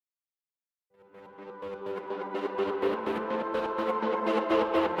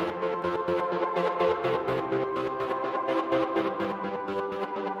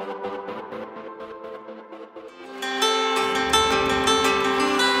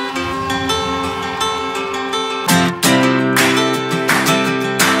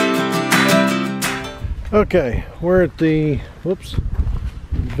Okay, we're at the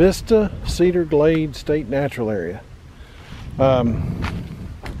Vista Cedar Glade State Natural Area. Been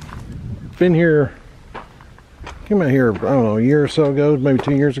here, came out here, I don't know, a year or so ago, maybe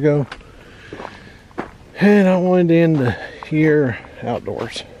 2 years ago. And I wanted to end the year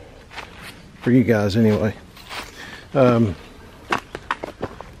outdoors. For you guys anyway. We're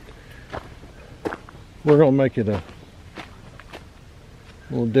gonna make it a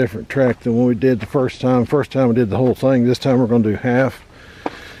little different track than what we did the first time. First time we did the whole thing. This time we're going to do half.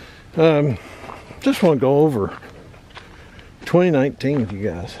 Just want to go over 2019 with you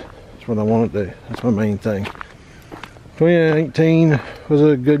guys. That's what I want to do. That's my main thing. 2019 was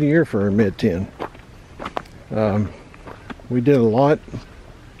a good year for mid-10. We did a lot.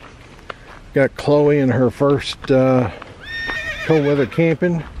 Got Chloe in her first cold weather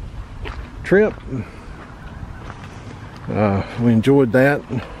camping trip. We enjoyed that.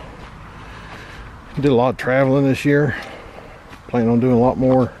 Did a lot of traveling this year. Plan on doing a lot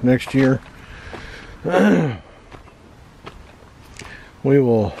more next year. We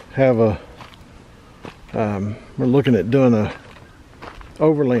will have a we're looking at doing a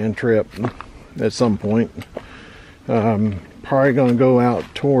overland trip at some point. Probably going to go out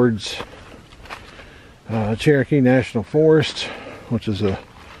towards Cherokee National Forest, which is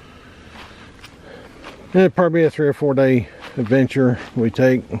it'd probably be a 3 or 4 day adventure we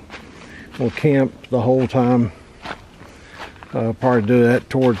take. We'll camp the whole time. Probably do that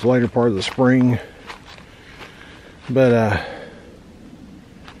towards the later part of the spring. But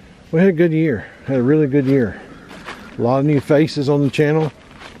we had a good year. Had a really good year. A lot of new faces on the channel.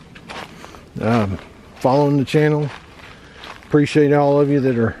 Following the channel. Appreciate all of you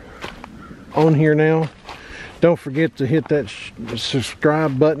that are on here now. Don't forget to hit that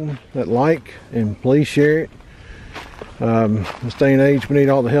subscribe button, that like, and please share it. This day and age, we need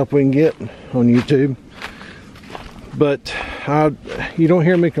all the help we can get on YouTube. But you don't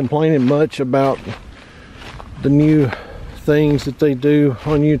hear me complaining much about the new things that they do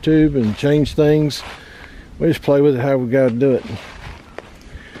on YouTube and change things. We just play with it how we got to do it.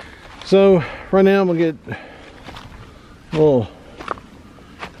 So right now I'm gonna get a little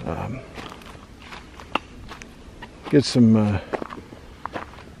get some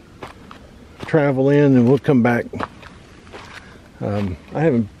travel in, and we'll come back. I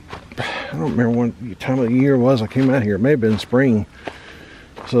don't remember what time of the year it was I came out here. It may have been spring,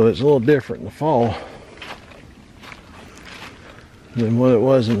 so it's a little different in the fall than what it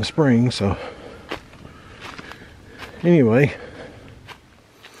was in the spring. So anyway,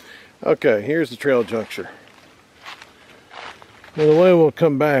 okay, here's the trail juncture. Now the way we'll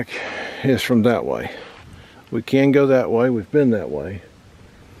come back is from that way. We can go that way. We've been that way,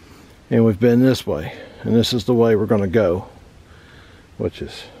 and we've been this way, and this is the way we're going to go, which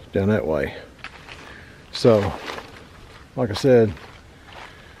is down that way. So like I said,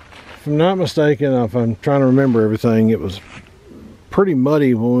 if I'm not mistaken, if I'm trying to remember everything, it was pretty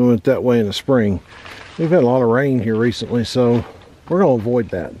muddy when we went that way in the spring. We've had a lot of rain here recently, so we're going to avoid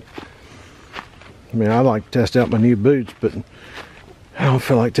that. I mean, I'd like to test out my new boots, but I don't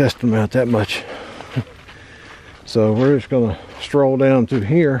feel like testing them out that much. So we're just going to stroll down through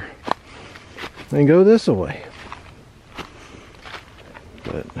here and go this way.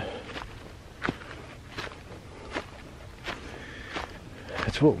 But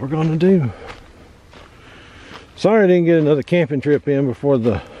that's what we're going to do. Sorry I didn't get another camping trip in before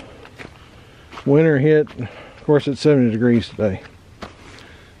the winter hit. Of course, it's 70 degrees today.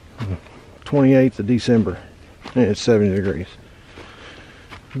 28th of December, and it's 70 degrees.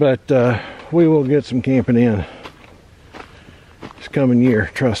 But we will get some camping in this coming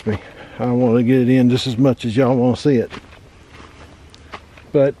year, trust me. I want to get it in just as much as y'all want to see it.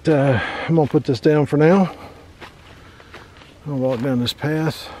 But I'm going to put this down for now. I'll walk down this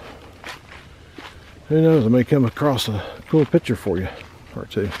path. Who knows, I may come across a cool picture for you or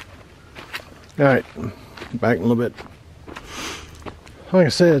two. Alright, back in a little bit. Like I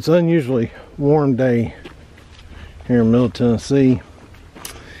said, it's an unusually warm day here in Middle Tennessee.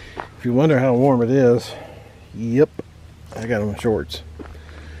 If you wonder how warm it is, yep, I got on shorts.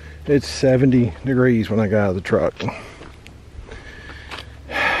 It's 70 degrees when I got out of the truck.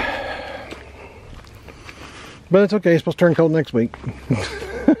 But it's okay, it's supposed to turn cold next week.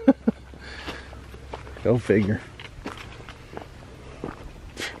 Go figure.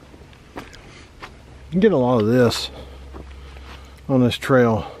 You get a lot of this on this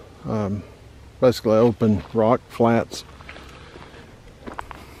trail. Basically open rock flats.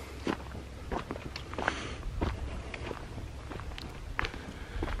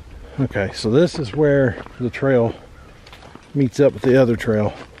 Okay, so this is where the trail meets up with the other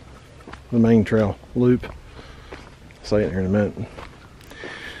trail, the main trail loop. I'll say it here in a minute.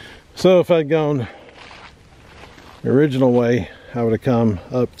 So if I'd gone the original way, I would have come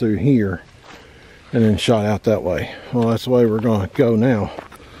up through here and then shot out that way. Well, that's the way we're going to go now.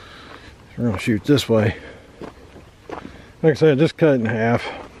 We're going to shoot this way. Like I said, just cut it in half.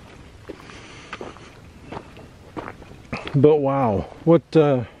 But wow, what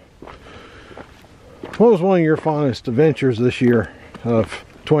was one of your fondest adventures this year of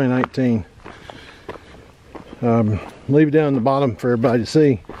 2019? Leave it down in the bottom for everybody to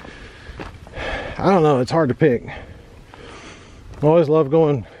see. I don't know, it's hard to pick. I always love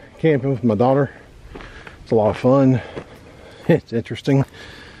going camping with my daughter. It's a lot of fun. It's interesting.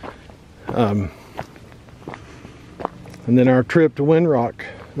 And then our trip to Windrock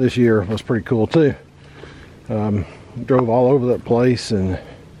this year was pretty cool too. Drove all over that place and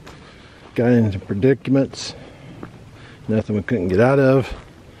got into predicaments, nothing we couldn't get out of.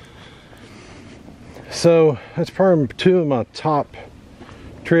 So that's probably two of my top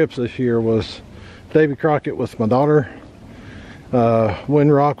trips this year was Davy Crockett with my daughter,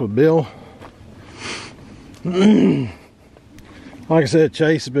 Windrock with Bill. Like I said,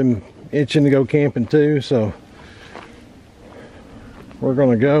 Chase has been itching to go camping too, so we're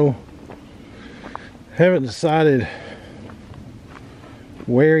gonna go. Haven't decided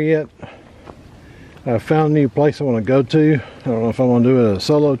where yet. I found a new place I want to go to. I don't know if I want to do a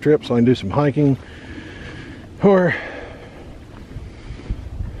solo trip so I can do some hiking, or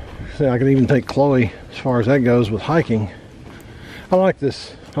see, I could even take Chloe as far as that goes with hiking. I like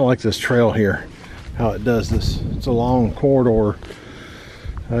this trail here, how it does this. It's a long corridor.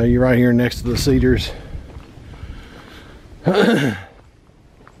 You're right here next to the cedars. But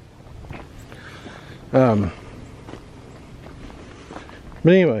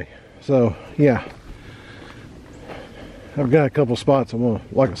anyway, so yeah, I've got a couple spots I want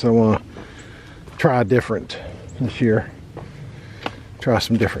to, like I said, I want to try different this year. Try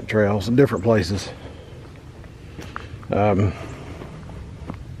some different trails and different places. The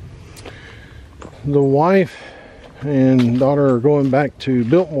wife and daughter are going back to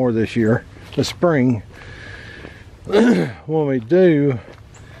Biltmore this year, this spring. When we do,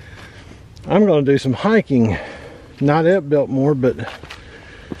 I'm going to do some hiking, not at Biltmore, but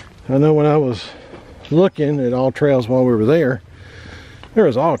I know when I was looking at all trails while we were there, there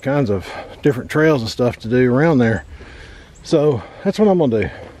was all kinds of different trails and stuff to do around there. So that's what I'm going to do.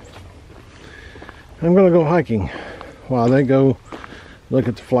 I'm going to go hiking while they go look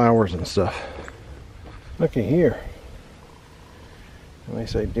at the flowers and stuff. Looky here. And they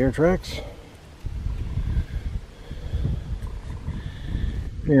say deer tracks.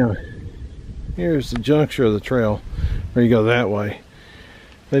 Yeah. Here's the juncture of the trail where you go that way.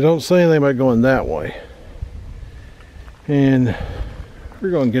 They don't say anything about going that way. And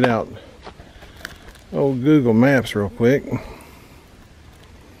we're going to get out old Google Maps real quick.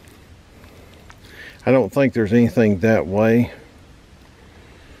 I don't think there's anything that way.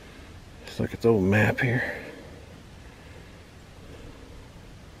 Let's look at the old map here.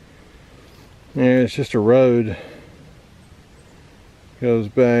 Yeah, it's just a road. Goes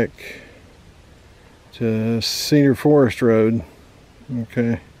back to Cedar Forest Road.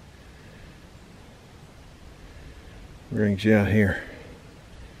 Okay. Brings you out here.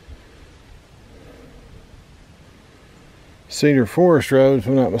 Cedar Forest Road, if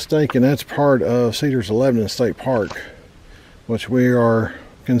I'm not mistaken, that's part of Cedars 11 State Park, which we are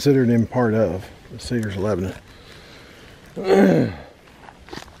considered in part of Cedars 11.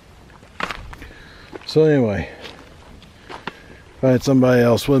 So anyway, if I had somebody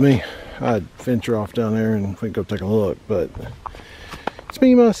else with me, I'd venture off down there and we could go take a look, but it's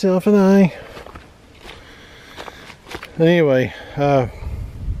me, myself, and I. Anyway, I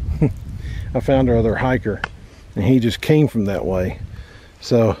found our other hiker, and he just came from that way.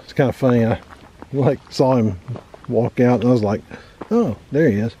 So it's kind of funny. I saw him walk out, and I was like, "Oh,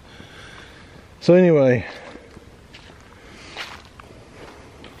 there he is." So anyway,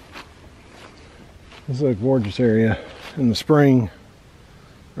 this is a gorgeous area in the spring.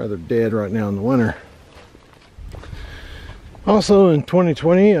 Rather dead right now in the winter. Also in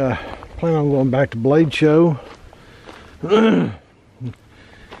 2020, I plan on going back to Blade Show.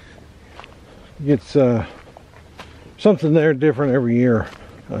 It's something there different every year.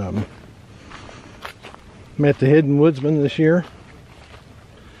 Met the Hidden Woodsman this year.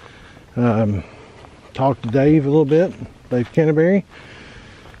 talk to Dave a little bit, Dave Canterbury.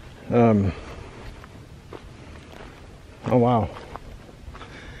 Oh wow.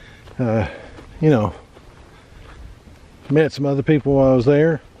 You know, met some other people while I was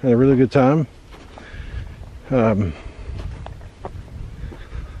there, had a really good time.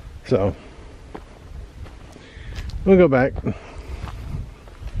 So we'll go back.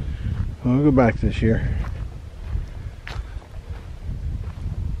 We'll go back this year.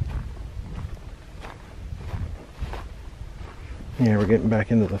 Yeah, we're getting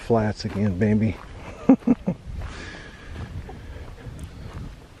back into the flats again, baby.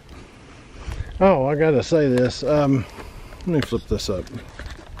 Oh, I gotta say this. Let me flip this up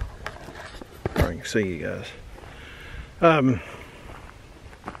so I can see you guys.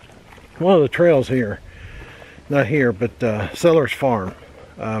 One of the trails here, not here, but Sellers Farm.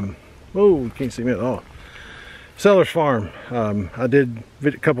 Oh, you can't see me at all. Sellers Farm. I did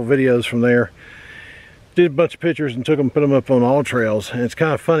a couple videos from there. Did a bunch of pictures and put them up on all trails. And it's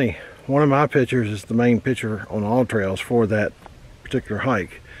kind of funny. One of my pictures is the main picture on all trails for that particular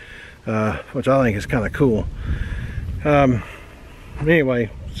hike, which I think is kind of cool. Anyway,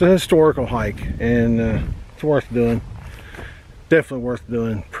 it's a historical hike, and it's worth doing. Definitely worth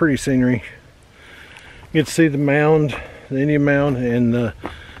doing. Pretty scenery. You get to see the mound, the Indian mound, and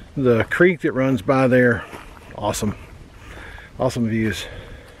the creek that runs by there. Awesome. Awesome views.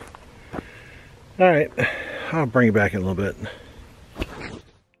 All right, I'll bring you back in a little bit.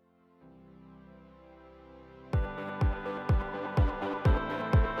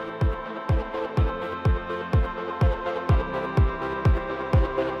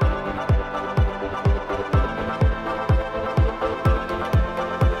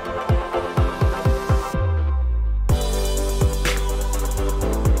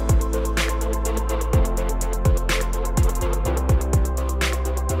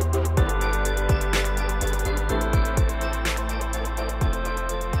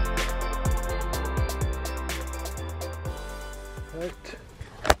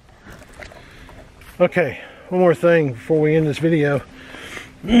 Okay, one more thing before we end this video.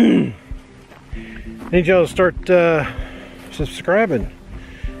 Need y'all to start subscribing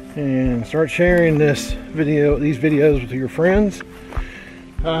and start sharing these videos with your friends.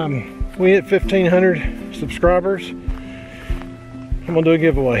 We hit 1,500 subscribers. I'm gonna do a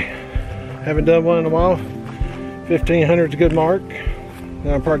giveaway. Haven't done one in a while. 1,500 is a good mark.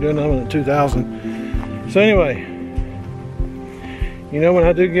 I'm probably doing another one at 2,000. So anyway, you know, when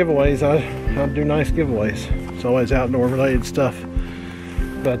I do giveaways, I do nice giveaways. It's always outdoor related stuff.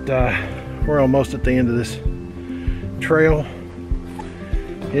 But we're almost at the end of this trail,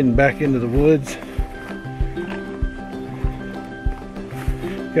 heading back into the woods.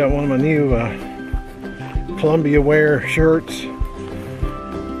 Got one of my new Columbia Wear shirts,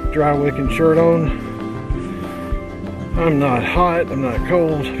 dry wicking shirt on. I'm not hot, I'm not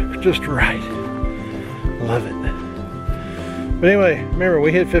cold, just right. Love it. But anyway, remember,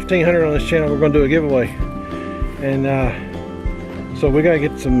 we hit 1,500 on this channel. We're going to do a giveaway, and so we gotta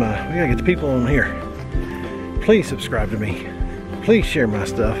get some. We gotta get the people on here. Please subscribe to me. Please share my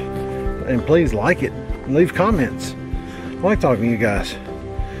stuff, and please like it and leave comments. I like talking to you guys.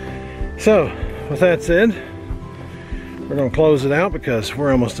 So, with that said, we're going to close it out because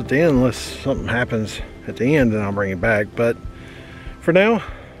we're almost at the end. Unless something happens at the end, then I'll bring it back. But for now,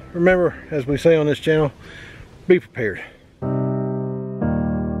 remember, as we say on this channel, be prepared.